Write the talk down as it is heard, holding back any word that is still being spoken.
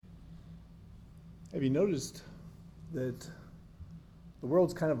Have you noticed that the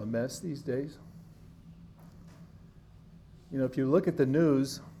world's kind of a mess these days? You know, if you look at the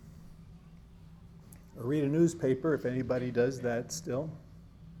news or read a newspaper, if anybody does that still,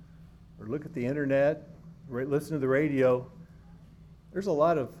 or look at the internet, or listen to the radio, there's a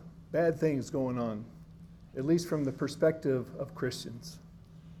lot of bad things going on, at least from the perspective of Christians.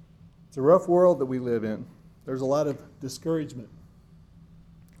 It's a rough world that we live in. There's a lot of discouragement,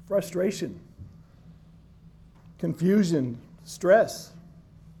 frustration, confusion, stress.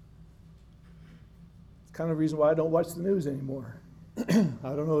 It's kind of the reason why I don't watch the news anymore. I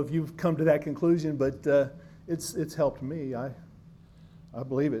don't know if you've come to that conclusion, but it's helped me. I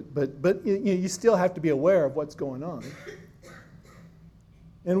believe it. But you still have to be aware of what's going on.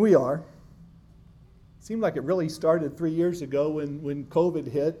 And we are. It seemed like it really started 3 years ago when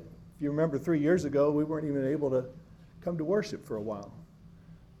COVID hit. If you remember 3 years ago, we weren't even able to come to worship for a while.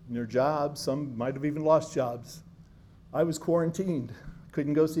 In their jobs, some might have even lost jobs. I was quarantined,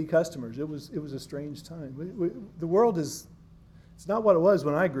 couldn't go see customers. It was a strange time. The world it's not what it was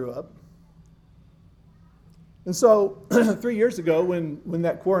when I grew up. And so 3 years ago when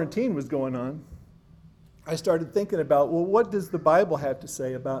that quarantine was going on, I started thinking about, well, what does the Bible have to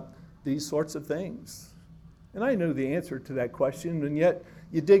say about these sorts of things? And I knew the answer to that question, and yet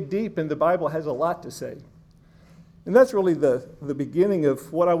you dig deep and the Bible has a lot to say. And that's really the beginning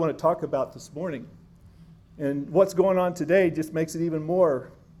of what I want to talk about this morning. And what's going on today just makes it even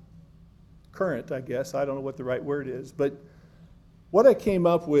more current, I guess. I don't know what the right word is. But what I came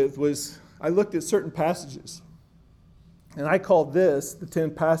up with was I looked at certain passages. And I called this the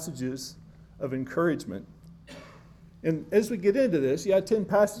 10 passages of encouragement. And as we get into this, 10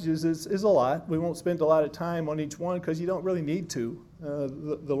 passages is a lot. We won't spend a lot of time on each one because you don't really need to.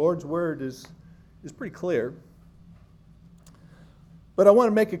 The Lord's Word is pretty clear. But I want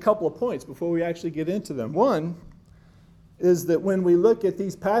to make a couple of points before we actually get into them. One is that when we look at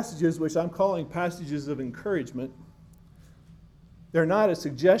these passages, which I'm calling passages of encouragement, they're not a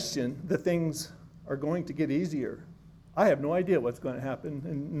suggestion that things are going to get easier. I have no idea what's going to happen,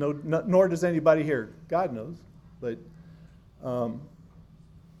 and nor does anybody here. God knows. But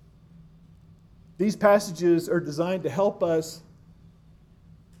these passages are designed to help us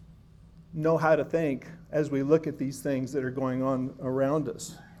know how to think as we look at these things that are going on around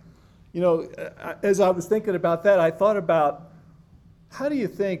us. You know, as I was thinking about that, I thought about how do you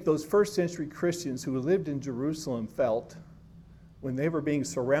think those first century Christians who lived in Jerusalem felt when they were being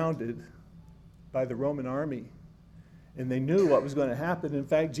surrounded by the Roman army? And they knew what was going to happen. In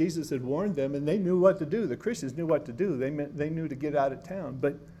fact, Jesus had warned them, and they knew what to do. The Christians knew what to do. They knew to get out of town.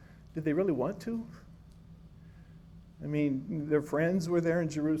 But did they really want to? I mean, their friends were there in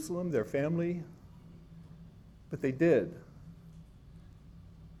Jerusalem, their family, but they did.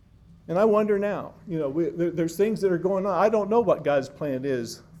 And I wonder now, you know, there's things that are going on. I don't know what God's plan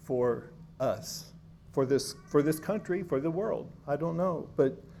is for us, for this country, for the world. I don't know.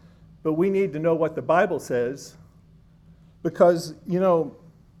 But we need to know what the Bible says. Because, you know,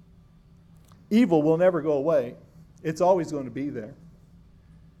 evil will never go away. It's always going to be there.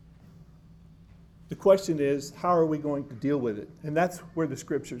 The question is, how are we going to deal with it? And that's where the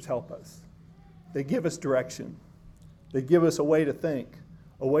scriptures help us. They give us direction. They give us a way to think,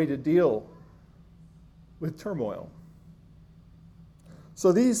 a way to deal with turmoil.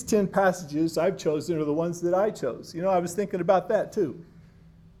 So these 10 passages I've chosen are the ones that I chose. You know, I was thinking about that too.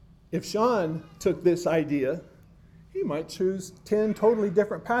 If Sean took this idea, he might choose 10 totally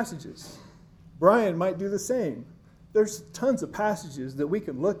different passages. Brian might do the same. There's tons of passages that we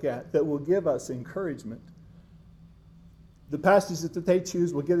can look at that will give us encouragement. The passages that they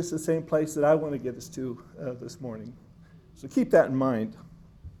choose will get us to the same place that I want to get us to this morning. So keep that in mind.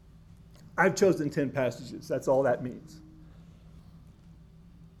 I've chosen 10 passages. That's all that means.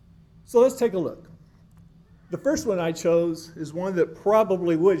 So let's take a look. The first one I chose is one that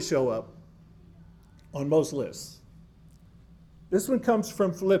probably would show up on most lists. This one comes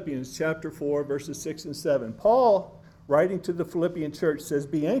from Philippians chapter 4, verses 6 and 7. Paul, writing to the Philippian church, says,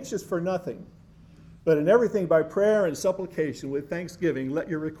 "Be anxious for nothing, but in everything by prayer and supplication with thanksgiving, let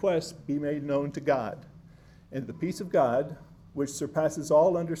your requests be made known to God. And the peace of God, which surpasses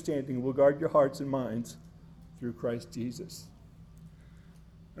all understanding, will guard your hearts and minds through Christ Jesus."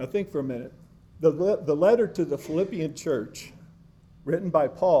 Now think for a minute. The letter to the Philippian church, written by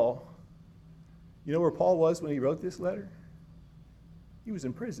Paul, you know where Paul was when he wrote this letter? He was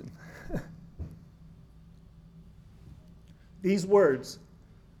in prison. These words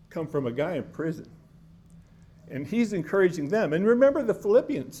come from a guy in prison. And he's encouraging them. And remember the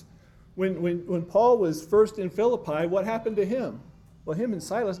Philippians. When Paul was first in Philippi, what happened to him? Well, him and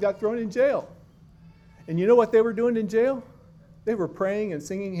Silas got thrown in jail. And you know what they were doing in jail? They were praying and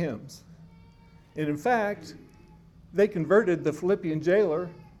singing hymns. And in fact, they converted the Philippian jailer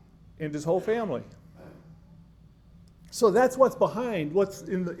and his whole family. So that's what's behind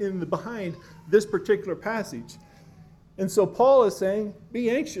behind this particular passage. And so Paul is saying, be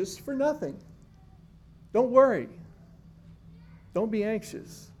anxious for nothing. Don't worry. Don't be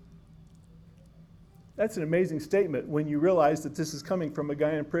anxious. That's an amazing statement when you realize that this is coming from a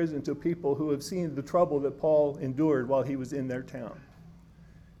guy in prison to people who have seen the trouble that Paul endured while he was in their town.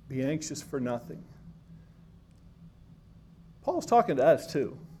 Be anxious for nothing. Paul's talking to us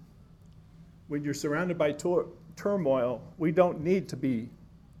too. When you're surrounded by turmoil, we don't need to be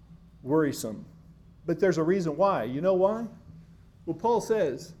worrisome. But there's a reason why. You know why? Well, Paul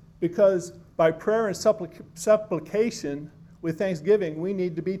says, because by prayer and supplication with thanksgiving, we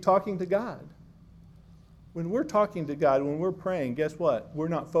need to be talking to God. When we're talking to God, when we're praying, guess what? We're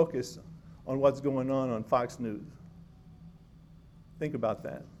not focused on what's going on Fox News. Think about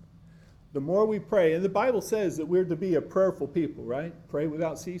that. The more we pray, and the Bible says that we're to be a prayerful people, right? Pray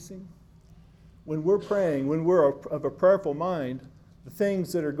without ceasing. When we're praying, when we're of a prayerful mind, the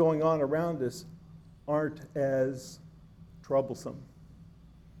things that are going on around us aren't as troublesome.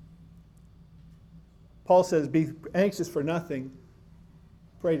 Paul says, be anxious for nothing,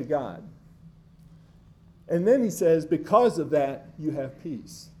 pray to God. And then he says, because of that, you have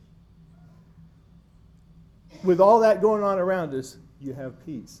peace. With all that going on around us, you have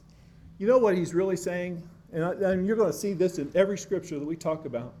peace. You know what he's really saying? And you're going to see this in every scripture that we talk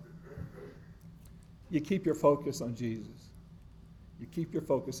about. You keep your focus on Jesus. You keep your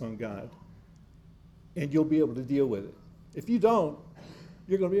focus on God. And you'll be able to deal with it. If you don't,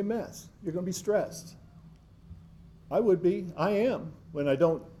 you're going to be a mess. You're going to be stressed. I would be. I am when I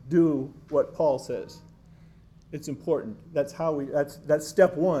don't do what Paul says. It's important. That's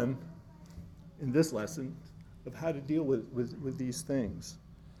step one in this lesson of how to deal with these things.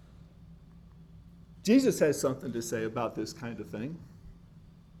 Jesus has something to say about this kind of thing.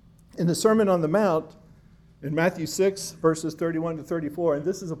 In the Sermon on the Mount, in Matthew 6, verses 31 to 34, and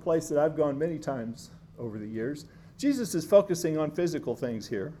this is a place that I've gone many times over the years, Jesus is focusing on physical things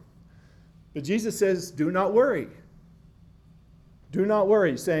here. But Jesus says, do not worry. Do not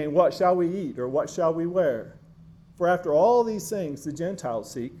worry, saying, what shall we eat, or what shall we wear? For after all these things the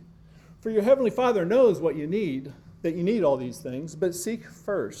Gentiles seek. For your heavenly Father knows what you need, that you need all these things, but seek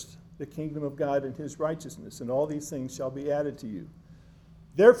first the kingdom of God and his righteousness, and all these things shall be added to you.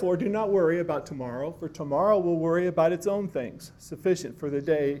 Therefore, do not worry about tomorrow, for tomorrow will worry about its own things. Sufficient for the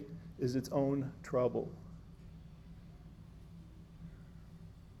day is its own trouble.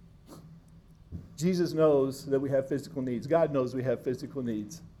 Jesus knows that we have physical needs. God knows we have physical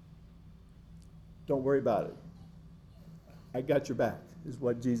needs. Don't worry about it. I got your back, is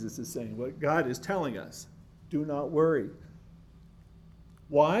what Jesus is saying. What God is telling us. Do not worry.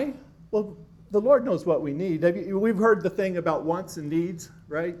 Why? Well, the Lord knows what we need. We've heard the thing about wants and needs,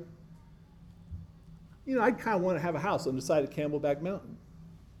 right? You know, I kind of want to have a house on the side of Camelback Mountain.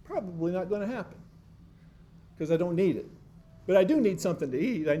 Probably not going to happen because I don't need it. But I do need something to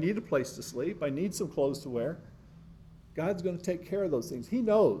eat. I need a place to sleep. I need some clothes to wear. God's going to take care of those things. He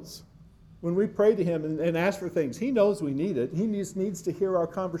knows. When we pray to him and ask for things, he knows we need it. He needs to hear our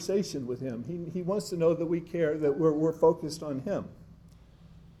conversation with him. He wants to know that we care, that we're focused on him.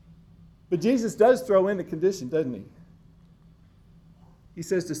 But Jesus does throw in a condition, doesn't he? He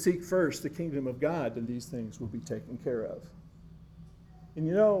says to seek first the kingdom of God, and these things will be taken care of. And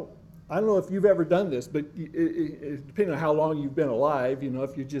you know, I don't know if you've ever done this, but depending on how long you've been alive, you know,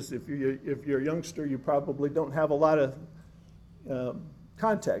 if you're a youngster, you probably don't have a lot of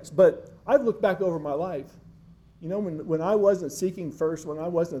context. But I've looked back over my life. You know, when I wasn't seeking first, when I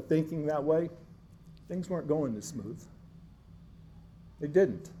wasn't thinking that way, things weren't going as smooth. They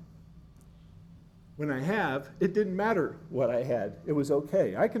didn't. When I have, it didn't matter what I had. It was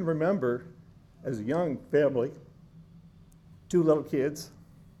okay. I can remember as a young family, 2 little kids,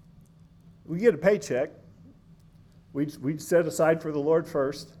 we get a paycheck. We'd set aside for the Lord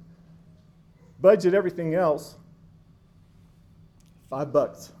first, budget everything else,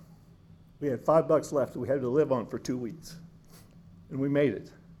 $5. We had $5 left that we had to live on for 2 weeks. And we made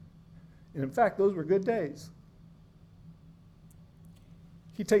it. And in fact, those were good days.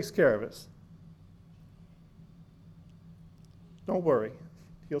 He takes care of us. Don't worry.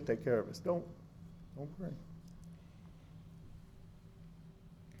 He'll take care of us. Don't worry.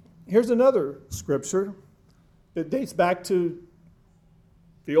 Here's another scripture that dates back to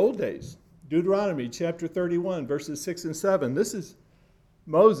the old days. Deuteronomy chapter 31, verses 6 and 7. This is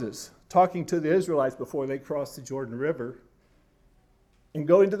Moses talking to the Israelites before they cross the Jordan River and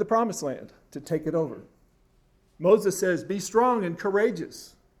go into the promised land to take it over. Moses says, "Be strong and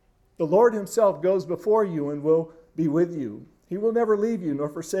courageous. The Lord himself goes before you and will be with you. He will never leave you nor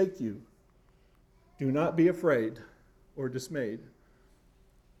forsake you. Do not be afraid or dismayed."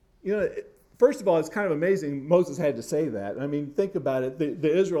 You know, first of all, it's kind of amazing Moses had to say that. I mean, think about it.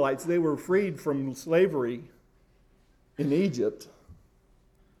 The Israelites, they were freed from slavery in Egypt.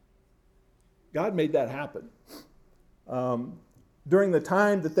 God made that happen. During the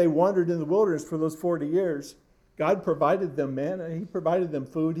time that they wandered in the wilderness for those 40 years, God provided them manna. He provided them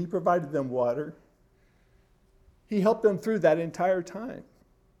food. He provided them water. He helped them through that entire time.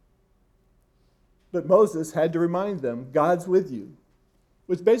 But Moses had to remind them, God's with you,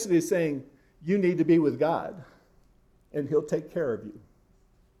 which basically is saying, you need to be with God, and he'll take care of you.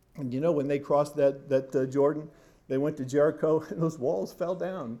 And you know, when they crossed that Jordan, they went to Jericho, and those walls fell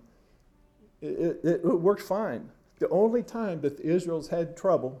down. It worked fine. The only time that the Israelites had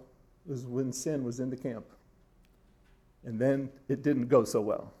trouble was when sin was in the camp. And then it didn't go so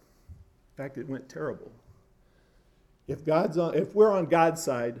well. In fact, it went terrible. If we're on God's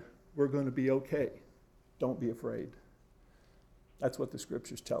side, we're going to be okay. Don't be afraid. That's what the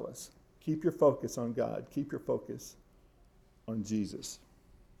scriptures tell us. Keep your focus on God. Keep your focus on Jesus.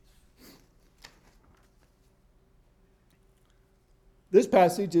 This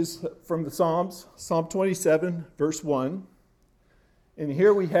passage is from the Psalms, Psalm 27, verse 1. And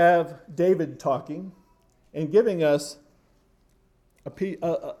here we have David talking and giving us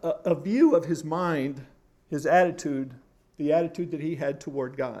a view of his mind, his attitude, the attitude that he had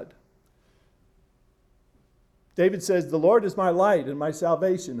toward God. David says, "The Lord is my light and my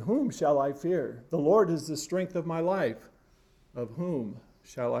salvation. Whom shall I fear? The Lord is the strength of my life. Of whom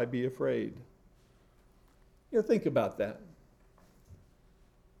shall I be afraid?" You know, think about that.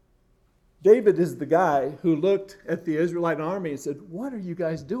 David is the guy who looked at the Israelite army and said, "What are you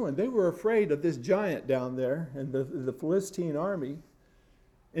guys doing?" They were afraid of this giant down there and the Philistine army.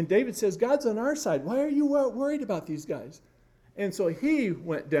 And David says, "God's on our side. Why are you worried about these guys?" And so he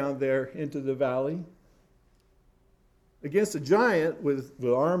went down there into the valley against a giant with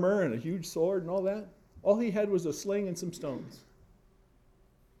armor and a huge sword and all that. All he had was a sling and some stones.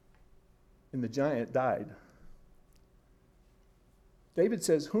 And the giant died. David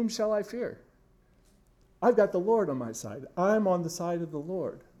says, "Whom shall I fear? I've got the Lord on my side. I'm on the side of the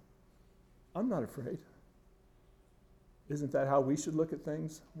Lord. I'm not afraid." Isn't that how we should look at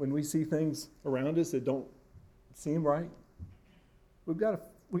things? When we see things around us that don't seem right, we got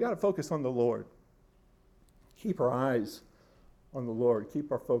to focus on the Lord. Keep our eyes on the Lord.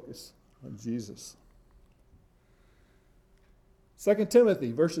 Keep our focus on Jesus. 2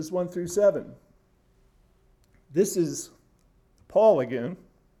 Timothy, verses 1 through 7. This is Paul again,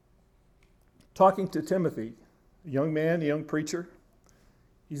 talking to Timothy, a young man, a young preacher.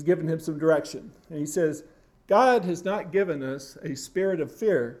 He's given him some direction. And he says, "God has not given us a spirit of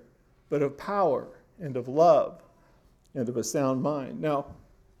fear, but of power and of love and of a sound mind." Now,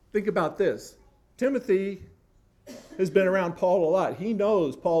 think about this. Timothy has been around Paul a lot. He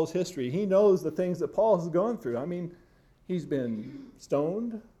knows Paul's history. He knows the things that Paul has gone through. I mean, he's been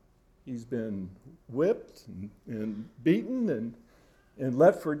stoned. He's been whipped and beaten and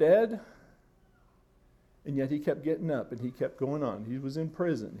left for dead. And yet he kept getting up and he kept going on. He was in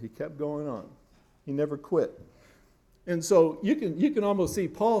prison. He kept going on. He never quit. And so you can almost see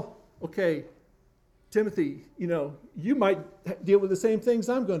Paul, okay, Timothy, you know, you might deal with the same things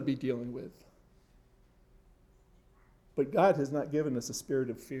I'm going to be dealing with. But God has not given us a spirit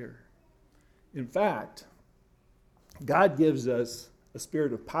of fear. In fact, God gives us a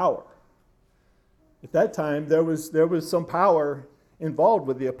spirit of power. At that time, there was some power involved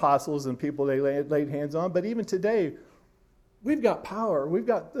with the apostles and people they laid hands on. But even today, we've got power. We've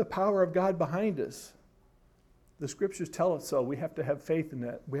got the power of God behind us. The scriptures tell us so. We have to have faith in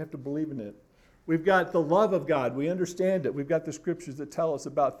that. We have to believe in it. We've got the love of God. We understand it. We've got the scriptures that tell us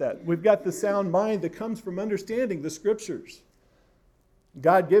about that. We've got the sound mind that comes from understanding the scriptures.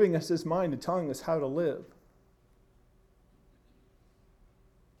 God giving us his mind and telling us how to live.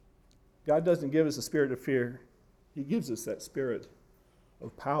 God doesn't give us a spirit of fear. He gives us that spirit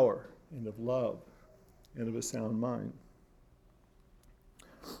of power and of love and of a sound mind.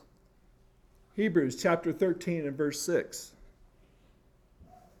 Hebrews chapter 13 and verse 6.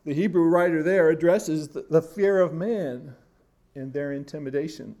 The Hebrew writer there addresses the fear of man and their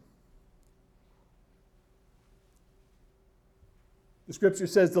intimidation. The scripture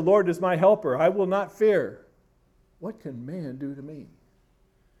says, "The Lord is my helper. I will not fear. What can man do to me?"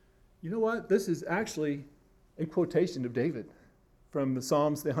 You know what? This is actually a quotation of David from the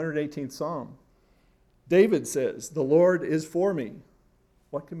Psalms, the 118th Psalm. David says, "The Lord is for me.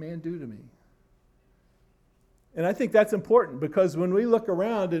 What can man do to me?" And I think that's important because when we look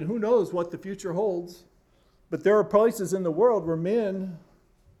around, and who knows what the future holds, but there are places in the world where men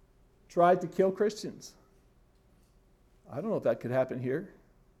tried to kill Christians. I don't know if that could happen here.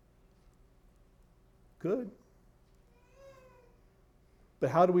 Could. But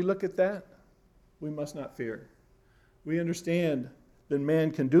how do we look at that? We must not fear. We understand that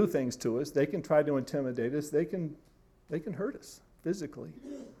man can do things to us. They can try to intimidate us. They can hurt us physically.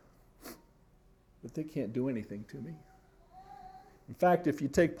 But they can't do anything to me. In fact, if you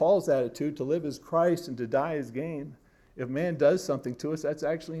take Paul's attitude, to live as Christ and to die as gain, if man does something to us, that's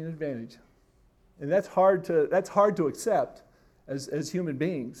actually an advantage. And that's hard to accept as human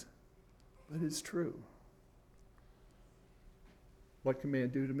beings. But it's true. What can man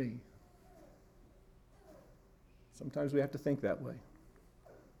do to me? Sometimes we have to think that way.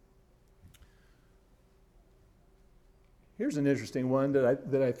 Here's an interesting one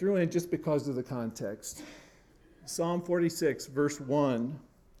that I threw in just because of the context. Psalm 46, verse 1.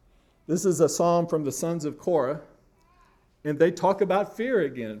 This is a psalm from the sons of Korah, and they talk about fear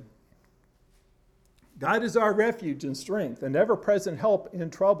again. God is our refuge and strength, an ever-present help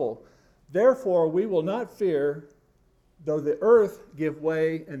in trouble. Therefore we will not fear, though the earth give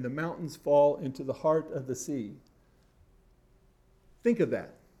way and the mountains fall into the heart of the sea. Think of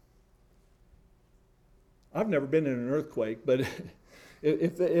that. I've never been in an earthquake, but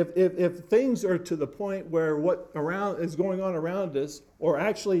if things are to the point where what is going on around us, or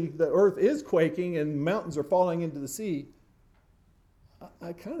actually the earth is quaking and mountains are falling into the sea,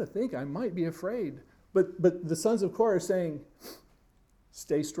 I kind of think I might be afraid. But the sons of Korah are saying,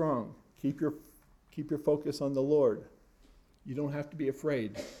 stay strong. Keep your focus on the Lord. You don't have to be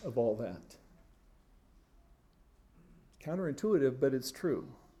afraid of all that. Counterintuitive, but it's true.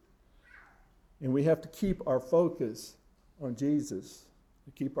 And we have to keep our focus on Jesus,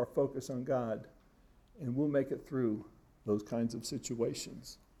 to keep our focus on God, and we'll make it through those kinds of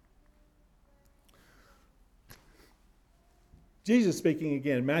situations. Jesus speaking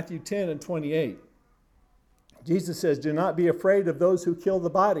again, Matthew 10 and 28. Jesus says, do not be afraid of those who kill the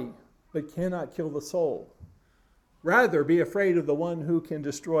body, but cannot kill the soul. Rather, be afraid of the one who can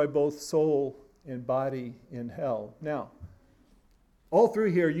destroy both soul and body in hell. Now, all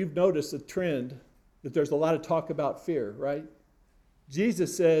through here, you've noticed a trend that there's a lot of talk about fear, right?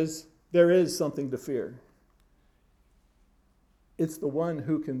 Jesus says there is something to fear. It's the one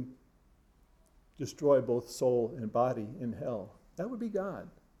who can destroy both soul and body in hell. That would be God.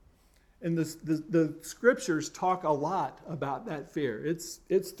 And the scriptures talk a lot about that fear.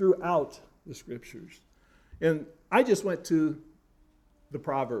 It's throughout the scriptures. And I just went to the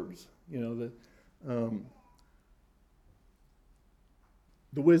Proverbs, the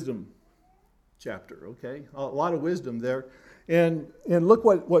wisdom chapter, okay? A lot of wisdom there. And look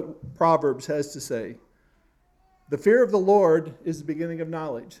what Proverbs has to say. The fear of the Lord is the beginning of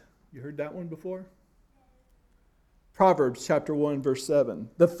knowledge. You heard that one before? Proverbs chapter 1, verse 7.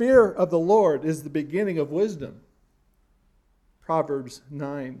 The fear of the Lord is the beginning of wisdom. Proverbs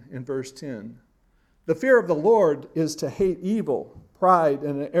 9 and verse 10. The fear of the Lord is to hate evil, pride,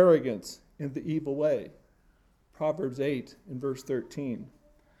 and arrogance in the evil way. Proverbs 8 and verse 13.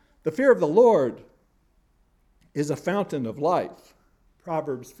 The fear of the Lord is a fountain of life.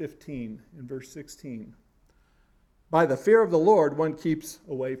 Proverbs 15 and verse 16. By the fear of the Lord, one keeps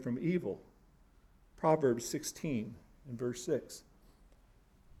away from evil. Proverbs 16 and verse 6.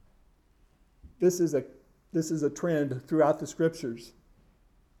 This is a trend throughout the scriptures.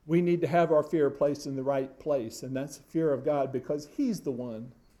 We need to have our fear placed in the right place, and that's fear of God, because He's the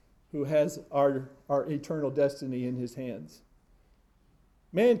one who has our eternal destiny in His hands.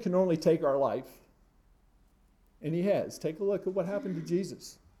 Man can only take our life, and He has. Take a look at what happened to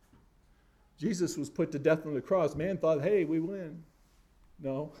Jesus. Jesus was put to death on the cross. Man thought, hey, we win.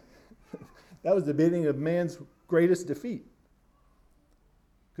 No. That was the beginning of man's greatest defeat,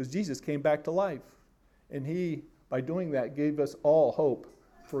 because Jesus came back to life, and He, by doing that, gave us all hope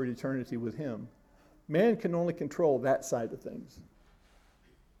for eternity with Him. Man can only control that side of things.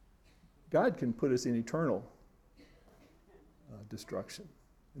 God can put us in eternal destruction,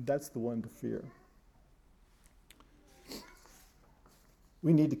 and that's the one to fear.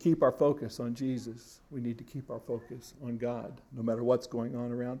 We need to keep our focus on Jesus. We need to keep our focus on God, no matter what's going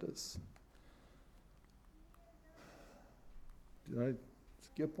on around us. Did I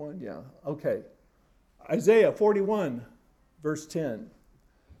skip one? Yeah. Okay. Isaiah 41, verse 10.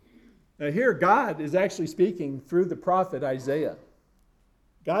 Now here, God is actually speaking through the prophet Isaiah.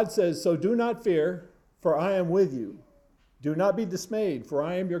 God says, so do not fear, for I am with you. Do not be dismayed, for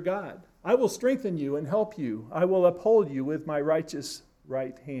I am your God. I will strengthen you and help you. I will uphold you with my righteous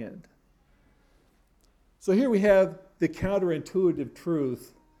right hand. So here we have the counterintuitive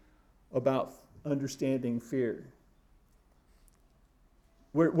truth about understanding fear.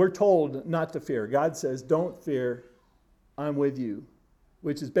 We're told not to fear. God says, don't fear, I'm with you,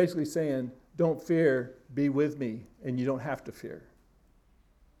 which is basically saying, don't fear, be with me, and you don't have to fear.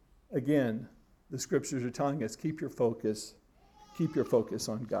 Again, the scriptures are telling us, keep your focus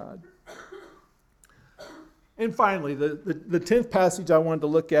on God. And finally, the 10th passage I wanted to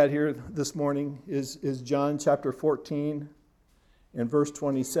look at here this morning is John chapter 14 and verse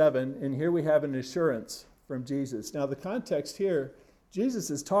 27. And here we have an assurance from Jesus. Now, the context here,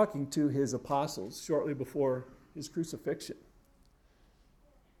 Jesus is talking to his apostles shortly before his crucifixion.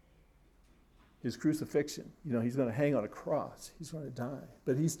 His crucifixion. You know, he's going to hang on a cross. He's going to die.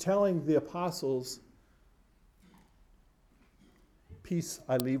 But he's telling the apostles, peace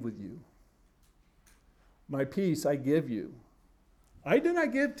I leave with you. My peace I give you. I do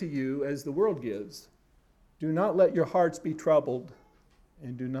not give to you as the world gives. Do not let your hearts be troubled,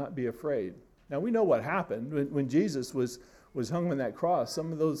 and do not be afraid. Now we know what happened when Jesus was hung on that cross.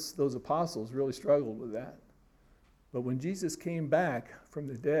 Some of those apostles really struggled with that. But when Jesus came back from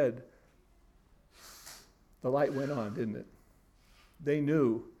the dead, the light went on, didn't it? They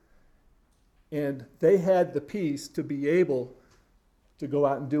knew. And they had the peace to be able to go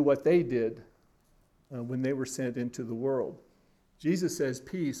out and do what they did when they were sent into the world. Jesus says,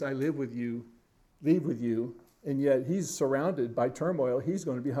 peace, I leave with you, and yet he's surrounded by turmoil. He's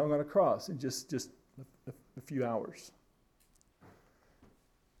going to be hung on a cross in just a few hours.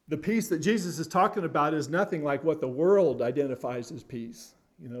 The peace that Jesus is talking about is nothing like what the world identifies as peace.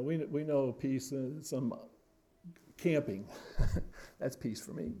 You know, we know peace, some camping. That's peace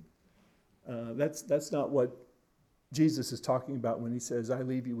for me. That's not what Jesus is talking about when he says, I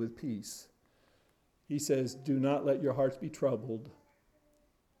leave you with peace. He says, do not let your hearts be troubled.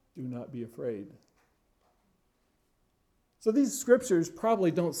 Do not be afraid. So these scriptures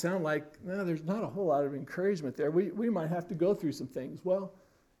probably don't sound like, there's not a whole lot of encouragement there. We might have to go through some things. Well,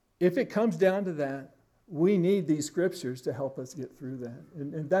 if it comes down to that, we need these scriptures to help us get through that.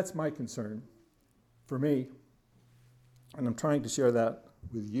 And that's my concern for me. And I'm trying to share that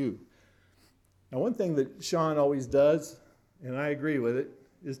with you. Now, one thing that Sean always does, and I agree with it,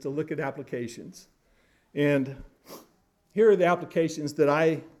 is to look at applications. And here are the applications that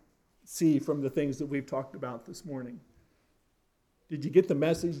I see from the things that we've talked about this morning. Did you get the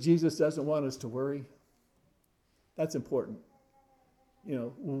message? Jesus doesn't want us to worry. That's important. You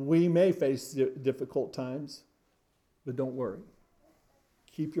know, we may face difficult times, but don't worry.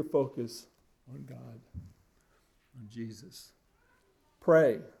 Keep your focus on God, on Jesus.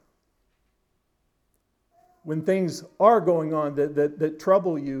 Pray. When things are going on that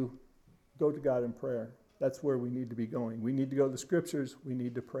trouble you, go to God in prayer. That's where we need to be going. We need to go to the scriptures. We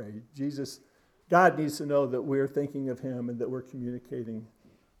need to pray. God needs to know that we're thinking of him and that we're communicating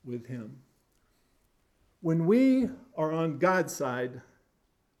with him. When we are on God's side,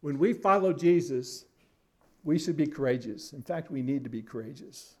 when we follow Jesus, we should be courageous. In fact, we need to be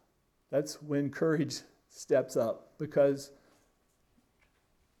courageous. That's when courage steps up, because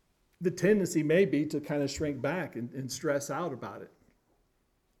the tendency may be to kind of shrink back and stress out about it.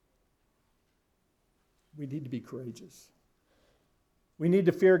 We need to be courageous. We need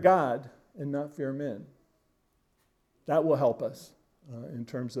to fear God and not fear men. That will help us in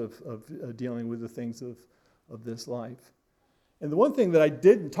terms of dealing with the things of this life. And the one thing that I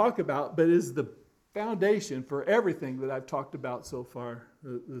didn't talk about, but is the foundation for everything that I've talked about so far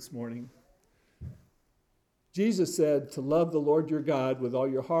this morning. Jesus said to love the Lord your God with all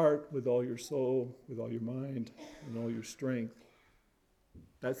your heart, with all your soul, with all your mind, and all your strength.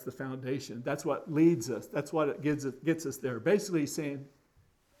 That's the foundation. That's what leads us. That's what it gets us there. Basically he's saying,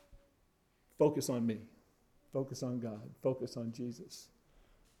 focus on me. Focus on God. Focus on Jesus.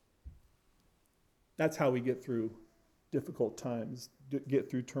 That's how we get through difficult times, get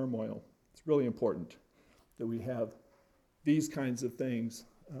through turmoil. It's really important that we have these kinds of things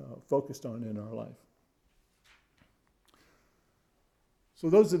focused on in our life. So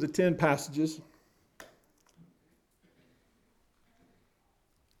those are the 10 passages.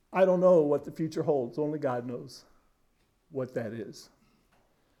 I don't know what the future holds. Only God knows what that is.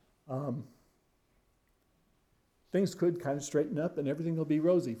 Things could kind of straighten up and everything will be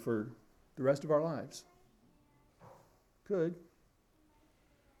rosy for the rest of our lives. Could.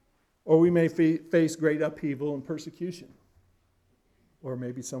 Or we may face great upheaval and persecution. Or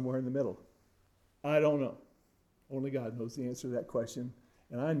maybe somewhere in the middle. I don't know. Only God knows the answer to that question.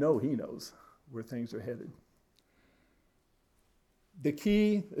 And I know he knows where things are headed. The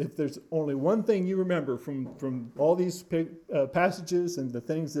key, if there's only one thing you remember from all these passages and the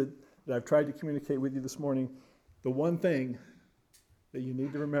things that that I've tried to communicate with you this morning, the one thing that you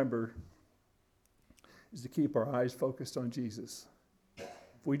need to remember is to keep our eyes focused on Jesus. If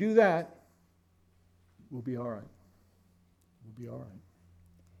we do that, we'll be all right. We'll be all right.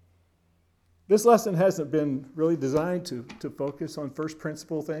 This lesson hasn't been really designed to focus on first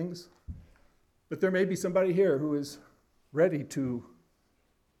principle things, but there may be somebody here who is ready to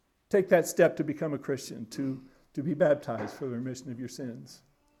take that step to become a Christian, to be baptized for the remission of your sins.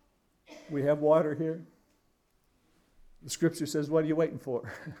 We have water here. The scripture says, what are you waiting for?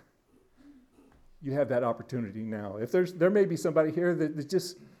 You have that opportunity now. If there may be somebody here that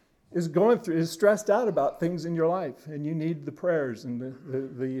just is stressed out about things in your life, and you need the prayers and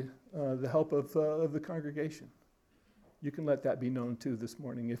the help of the congregation, you can let that be known too this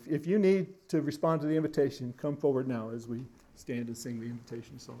morning. If you need to respond to the invitation, come forward now as we stand and sing the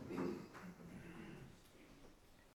invitation song.